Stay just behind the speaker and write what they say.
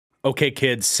okay,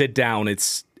 kids, sit down.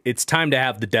 It's time to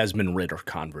have the Desmond Ridder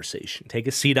conversation. Take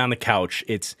a seat on the couch.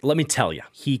 Let me tell you,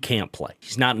 he can't play.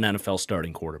 He's not an NFL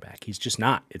starting quarterback. He's just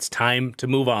not. It's time to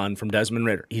move on from Desmond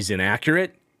Ridder. He's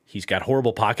inaccurate. He's got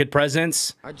horrible pocket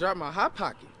presence. I dropped my hot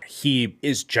pocket. He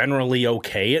is generally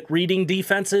okay at reading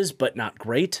defenses, but not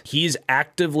great. He's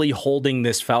actively holding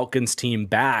this Falcons team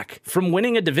back from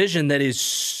winning a division that is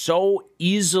so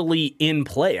easily in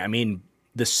play. I mean,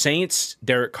 the Saints,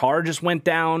 Derek Carr just went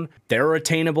down. They're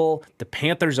attainable. The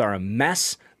Panthers are a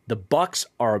mess. The Bucs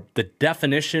are the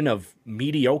definition of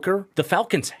mediocre. The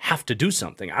Falcons have to do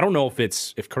something. I don't know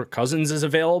if Kirk Cousins is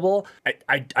available.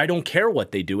 I don't care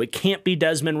what they do. It can't be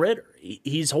Desmond Ridder.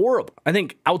 He's horrible. I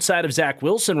think outside of Zach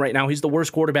Wilson right now, he's the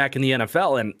worst quarterback in the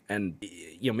NFL. And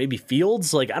maybe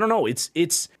Fields. I don't know. It's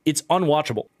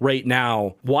unwatchable right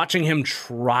now. Watching him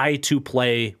try to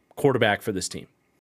play quarterback for this team.